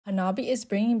Hanabi is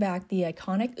bringing back the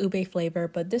iconic ube flavor,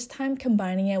 but this time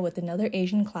combining it with another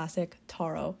Asian classic,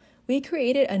 taro. We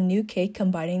created a new cake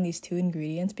combining these two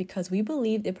ingredients because we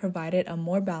believed it provided a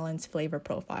more balanced flavor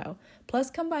profile. Plus,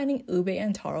 combining ube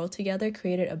and taro together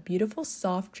created a beautiful,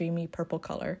 soft, dreamy purple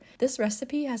color. This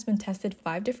recipe has been tested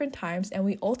 5 different times, and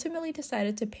we ultimately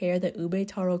decided to pair the ube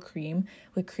taro cream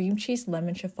with cream cheese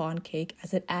lemon chiffon cake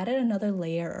as it added another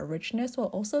layer of richness while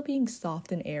also being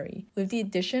soft and airy. With the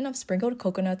addition of sprinkled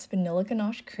coconuts, vanilla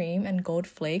ganache cream, and gold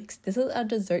flakes, this is a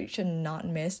dessert you should not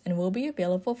miss and will be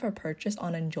available for purchase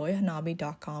on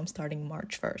enjoyhanabi.com starting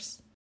March 1st.